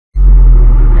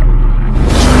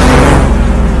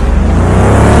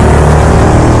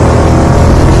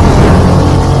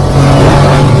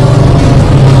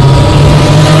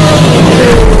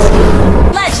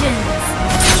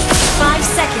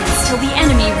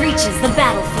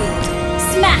battlefield.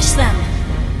 Smash them!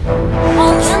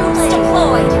 All troops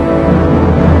deployed!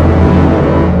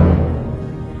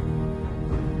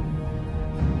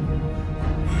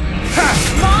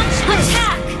 Launch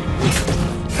attack!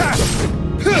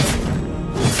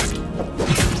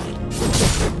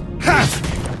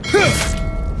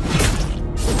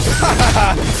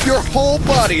 Your whole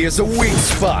body is a weak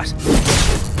spot.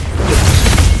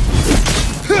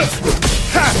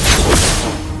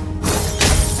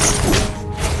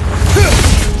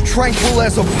 Tranquil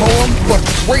as a poem, but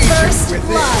raging First within.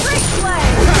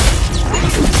 blood!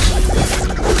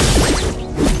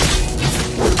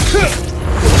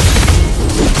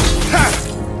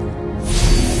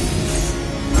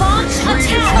 Launch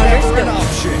attack! Never an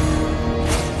option.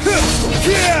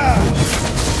 Yeah!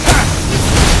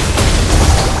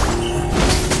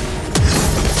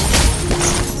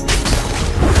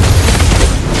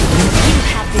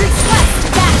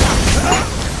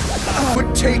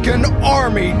 Would take an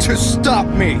army to stop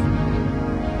me.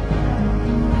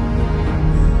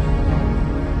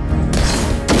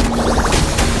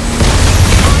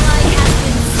 Ally has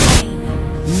been slain.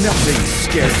 Nothing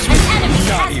scares me, An enemy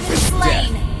not has even been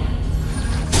slain. death.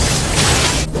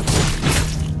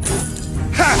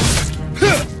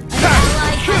 An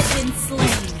ally has been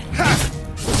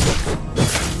slain.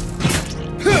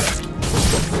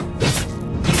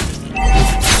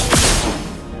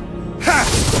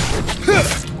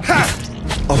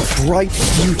 A bright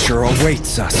future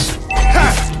awaits us.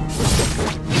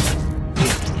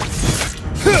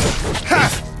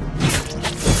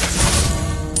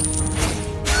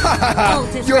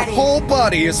 Ult is Your ready. whole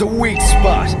body is a weak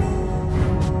spot.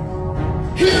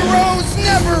 Heroes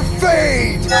never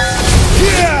fade!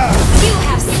 Yeah! You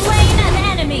have slain an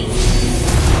enemy.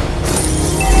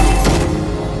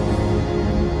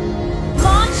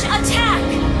 Launch attack.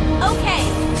 Okay.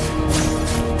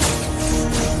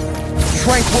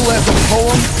 Tranquil as a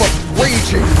poem, but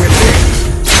raging within.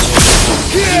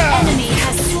 Yeah! Enemy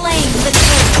has slain the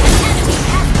king. An enemy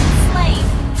has been slain.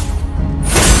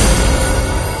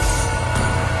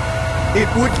 It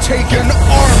would take an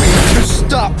army to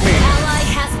stop me. Ally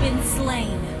has been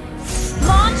slain.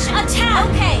 Launch attack.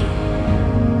 Okay.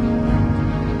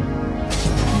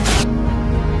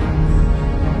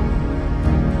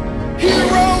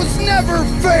 Heroes never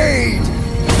fade!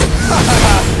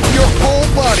 Your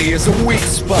whole body is a weak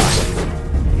spot.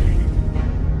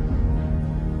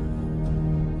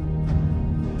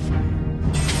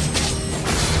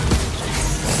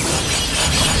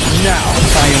 Now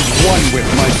I am one with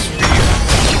my spear.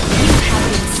 You have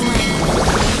been slain.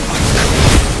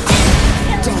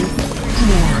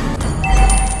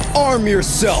 Arm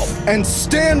yourself and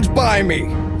stand by me.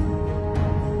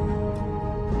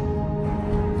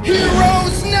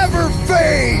 Heroes never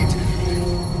fade!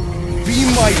 Be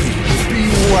mighty,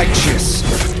 be righteous.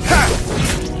 Ha!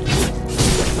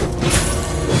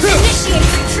 Initiate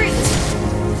retreat.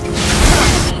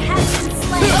 Enemy has been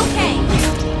slain. Okay.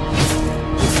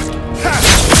 Ha!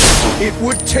 It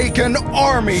would take an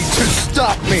army to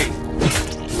stop me.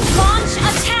 Launch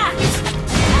attack.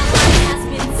 Ally has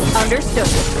been slain. Understood.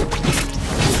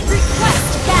 Request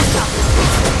backup.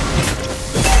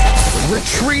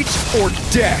 Retreat or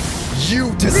death, you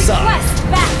decide. Request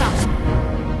backup.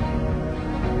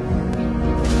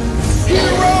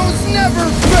 Heroes never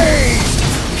fade!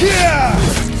 Yeah!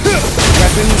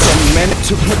 Weapons are meant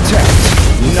to protect,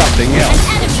 nothing An else.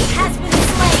 enemy has been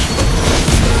slain.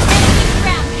 Enemy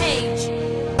rampage.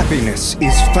 Happiness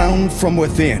is found from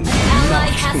within, Ally not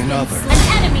has in been others. An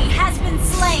enemy has been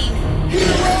slain.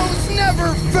 Heroes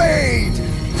never fade!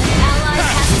 Ally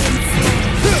has been slain.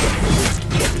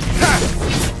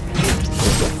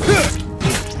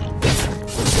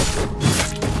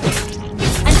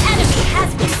 An enemy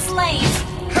has been slain.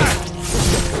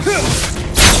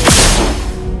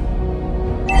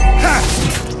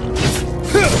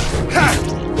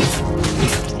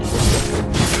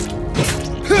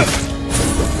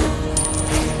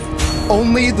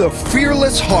 Only the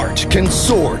fearless heart can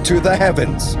soar to the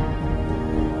heavens.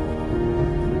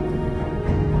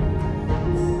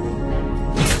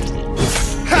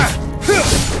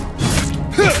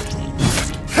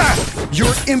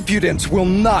 Your impudence will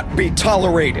not be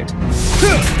tolerated.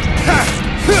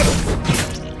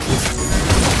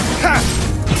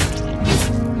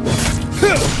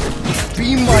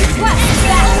 Be mighty, Request be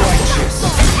backup. righteous. An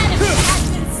enemy has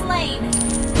been slain.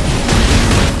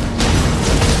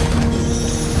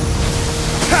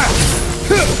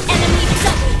 Enemy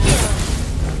double kill.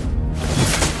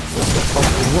 A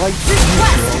bright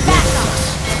Request future. backup.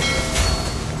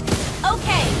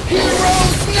 Okay.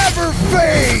 Heroes never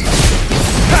fade!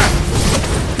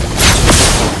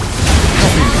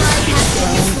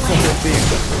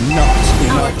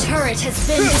 Our turret has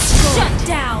been destroyed. Shut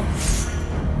down.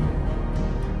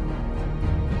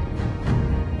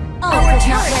 Our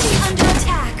turret is under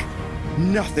attack.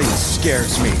 Nothing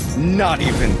scares me, not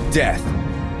even death.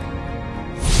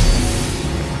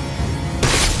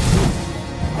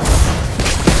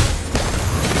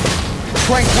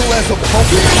 Tranquil as a pulp.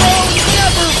 Heroes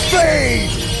never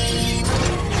fade!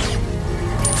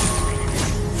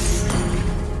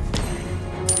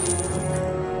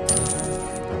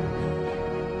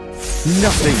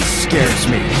 Nothing scares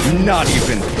me, not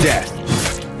even death.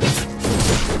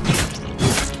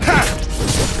 Ha!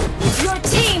 Your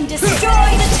team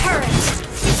destroyed a turret.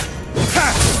 Ha!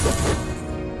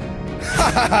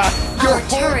 Ha ha ha! Your Our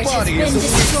whole turret has body been is a weak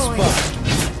destroyed.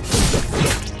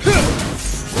 spot.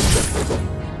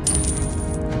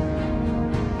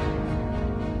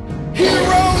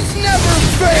 Heroes never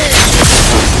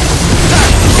fade!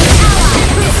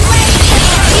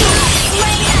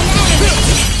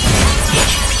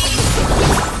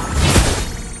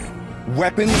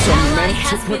 Weapons are meant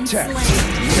to protect,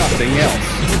 nothing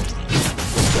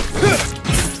else.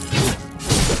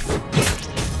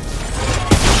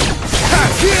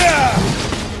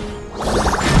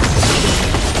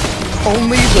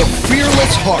 Only the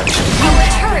fearless heart. Our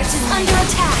turret is under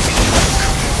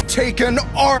attack. Taken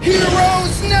our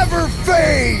heroes never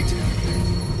fade.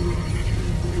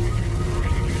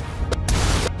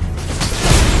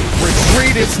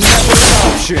 Retreat is never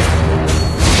an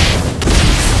option.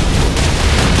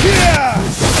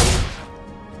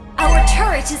 Our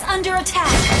turret is under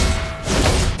attack.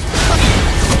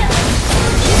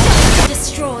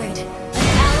 Destroyed.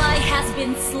 An ally has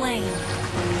been slain.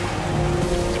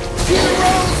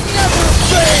 Heroes never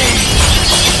fade!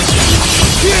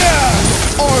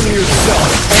 Arm yourself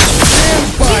and stand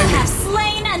by You me! have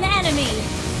slain an enemy.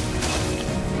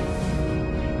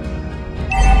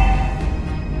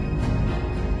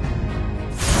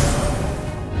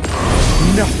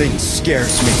 Nothing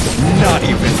scares me, not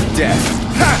even death.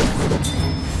 Ha!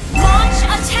 Launch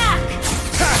attack.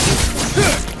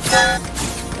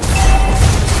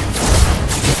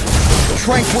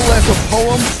 Tranquil as a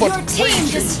poem, but Your team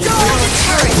raging destroyed with a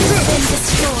turret has been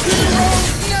destroyed. heroes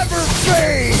never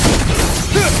fade!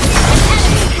 An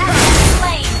enemy has been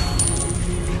slain.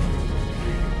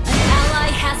 An ally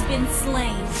has been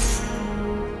slain.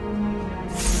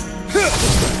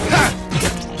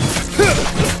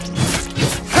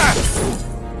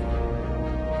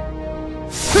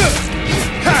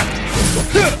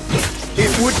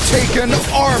 It would take an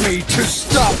army to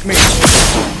stop me!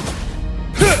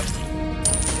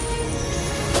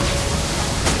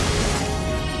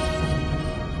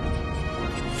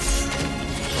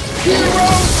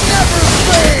 Heroes never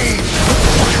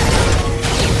fade!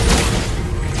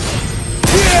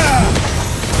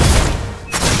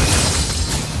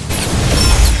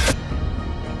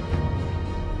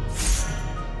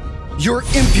 Your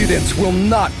impudence will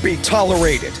not be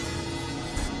tolerated!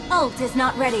 Ult is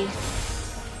not ready.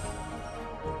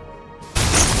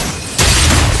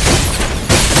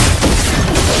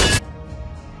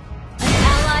 An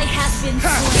ally has been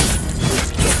slain.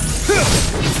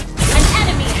 An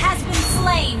enemy has been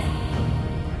slain.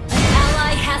 An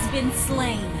ally has been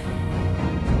slain.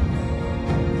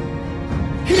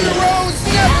 Heroes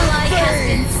An never ally has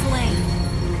been fade! slain.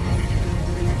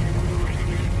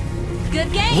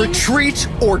 Good game. Retreat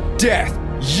or death,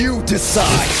 you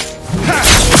decide! Ha!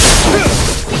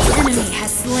 The enemy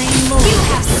has slain more. You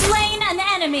have slain an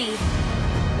enemy.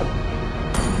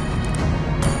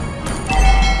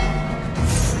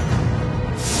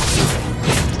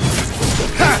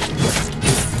 Ha!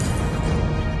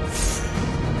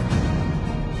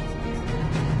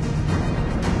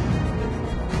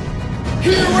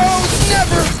 Heroes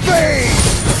never fade!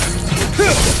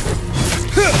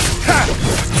 Ha!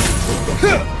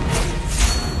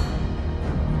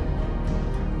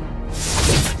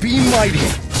 Be mighty,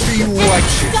 be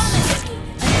righteous. Dominating.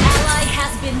 An ally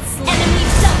has been slain. Enemy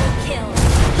double kill.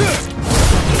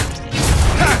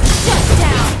 Shut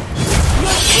down.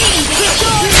 Your team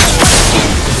destroyed.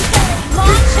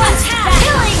 Launch attack.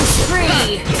 Killing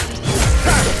spree.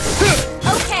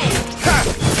 Okay.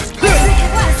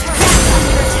 Request back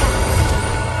under attack.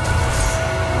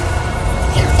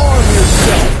 Arm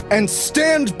yourself and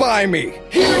stand by me.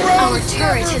 Heroes Our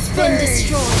turret never has been fade.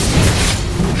 destroyed.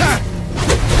 Ha!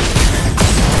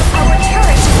 Our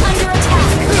turret is under attack.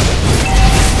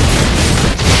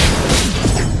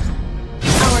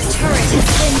 Our turret has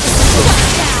been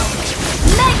destroyed. Down.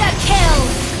 Mega kill.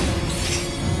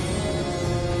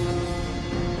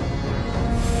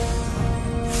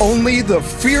 Only the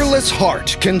fearless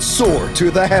heart can soar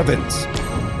to the heavens.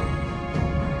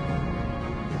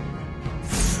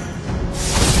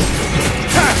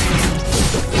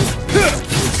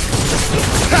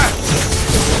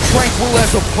 Simple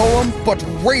as a poem, but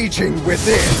raging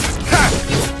within. Ha!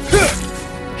 Huh!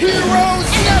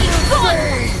 Heroes never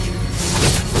fade!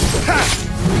 Ha!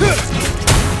 Huh!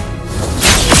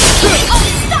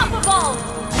 Unstoppable!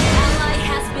 An ally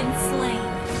has been slain.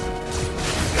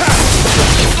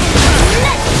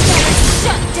 Legendary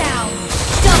shutdown!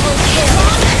 Double kill!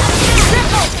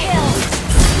 Triple kill!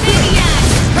 Maniac!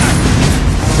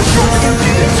 Your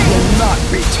impudence will not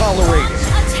be tolerated.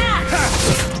 Attack!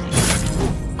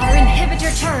 Our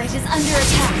inhibitor turret is under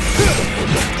attack.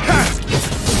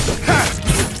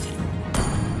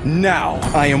 Now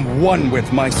I am one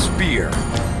with my spear.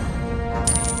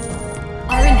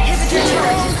 Our inhibitor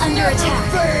turret is under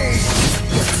attack.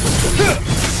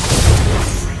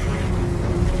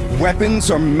 Weapons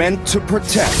are meant to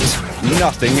protect,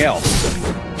 nothing else.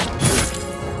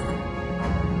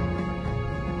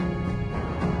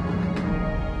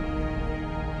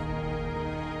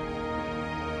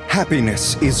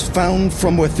 Happiness is found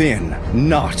from within,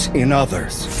 not in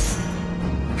others.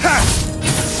 Ha!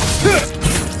 Huh!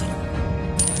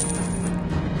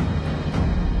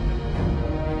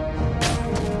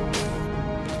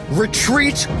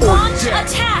 Retreat or Launch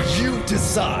death, attack! you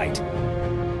decide.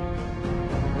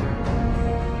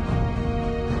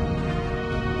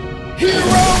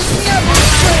 Heroes never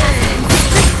fade!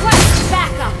 Request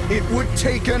backup! It would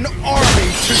take an army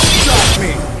to stop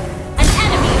me. An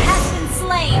enemy has been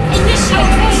slain!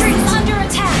 Initiate retreat under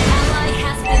attack! Ally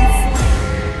has been slain.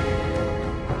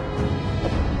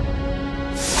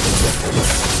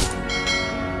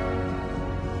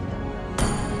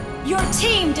 Your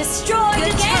team destroyed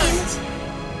a turret!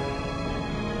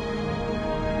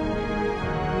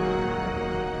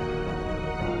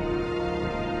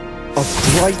 A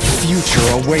bright future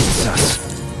awaits us.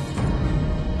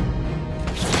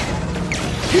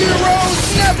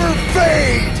 Heroes never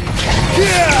fade!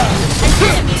 Yeah! An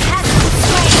enemy has been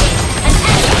slain! An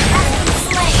enemy has been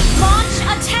slain! Launch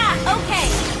attack! Okay!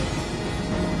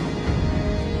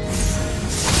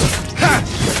 Ha!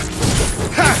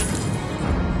 Ha!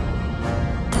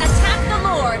 Attack the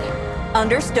Lord!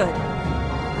 Understood.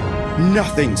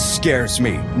 Nothing scares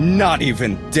me, not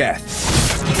even death.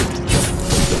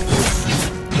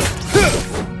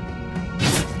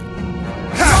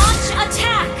 Launch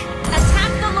attack!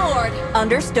 Attack the Lord!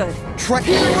 Understood.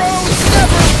 Heroes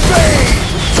never fade!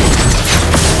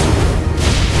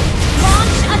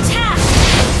 Launch attack!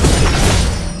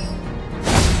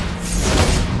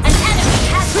 An enemy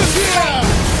has been slain!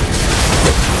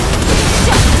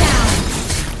 Shut down!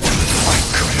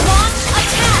 Launch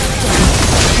attack!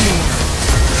 An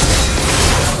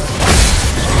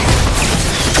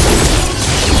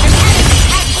enemy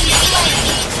has been slain!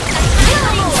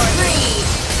 Killing spree!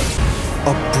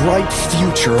 A bright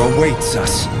future awaits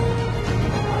us.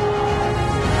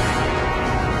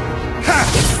 Ha!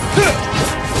 Huh!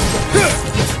 Huh!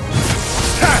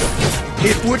 Ha!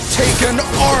 It would take an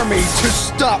army to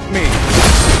stop me.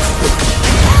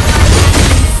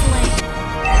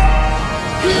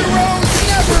 Heroes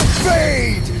never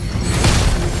fade!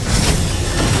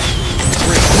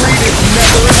 Retreat is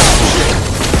never an option.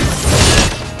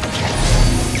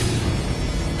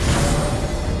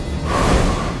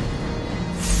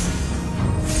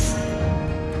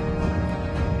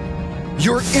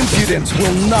 Your impudence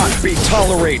will not be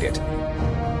tolerated.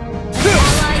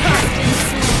 Ally has been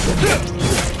slain.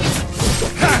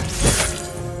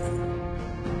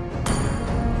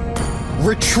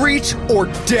 Retreat or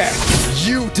death,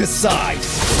 you decide.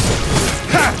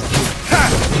 Ha! Ha!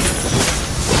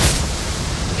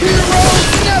 Heroes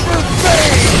never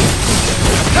fade!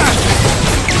 Ha!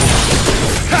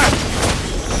 Ha!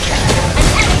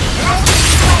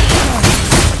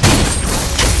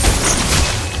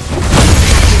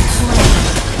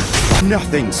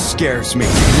 Nothing scares me,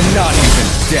 not even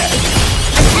death.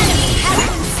 An enemy has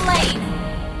been slain!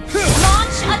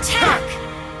 Launch attack!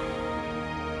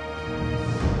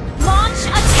 Launch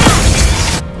attack!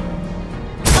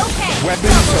 Okay,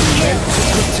 Weapons double are kill. meant to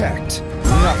protect,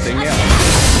 nothing else.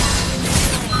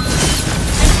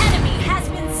 An enemy has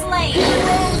been slain!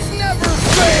 Heroes never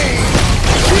fade!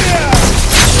 Yeah!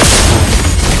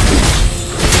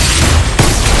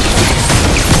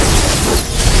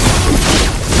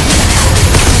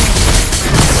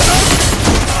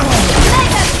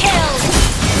 Mega kill!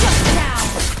 Shut down!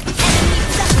 Enemy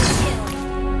double kill!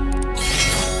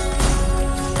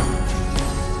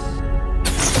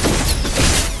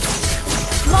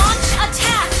 Launch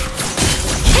attack!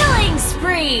 Killing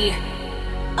spree!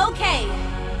 Okay,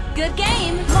 good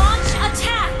game. Launch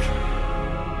attack!